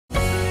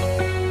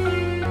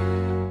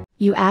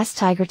You ask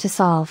Tiger to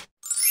solve.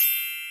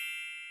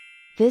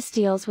 This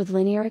deals with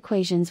linear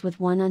equations with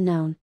one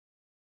unknown.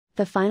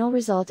 The final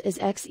result is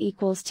x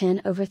equals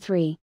 10 over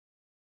 3.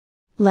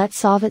 Let's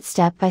solve it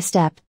step by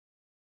step.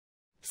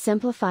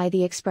 Simplify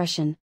the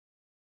expression.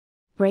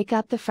 Break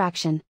up the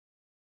fraction.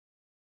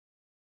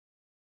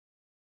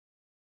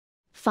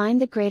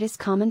 Find the greatest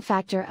common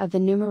factor of the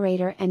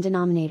numerator and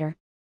denominator.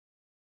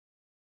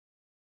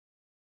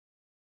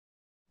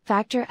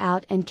 Factor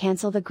out and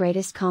cancel the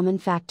greatest common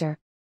factor.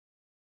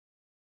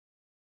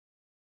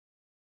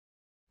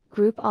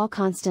 Group all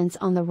constants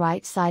on the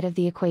right side of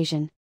the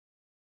equation.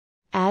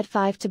 Add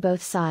 5 to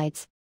both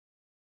sides.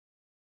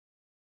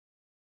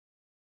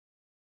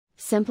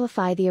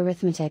 Simplify the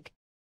arithmetic.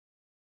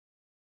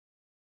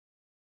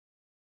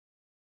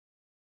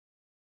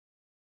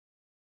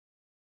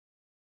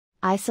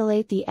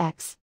 Isolate the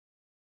x.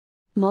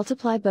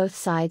 Multiply both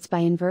sides by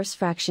inverse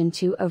fraction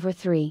 2 over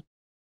 3.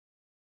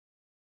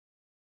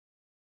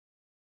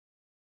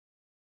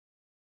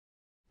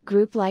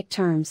 Group like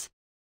terms.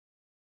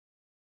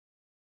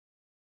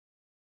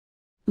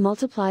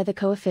 Multiply the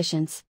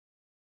coefficients.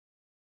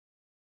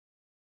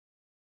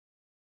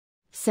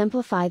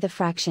 Simplify the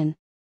fraction.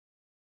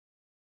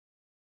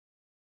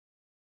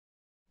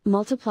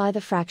 Multiply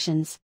the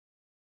fractions.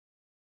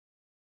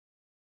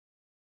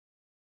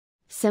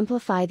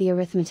 Simplify the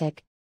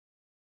arithmetic.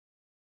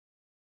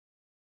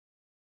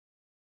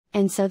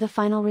 And so the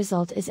final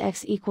result is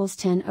x equals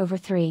 10 over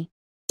 3.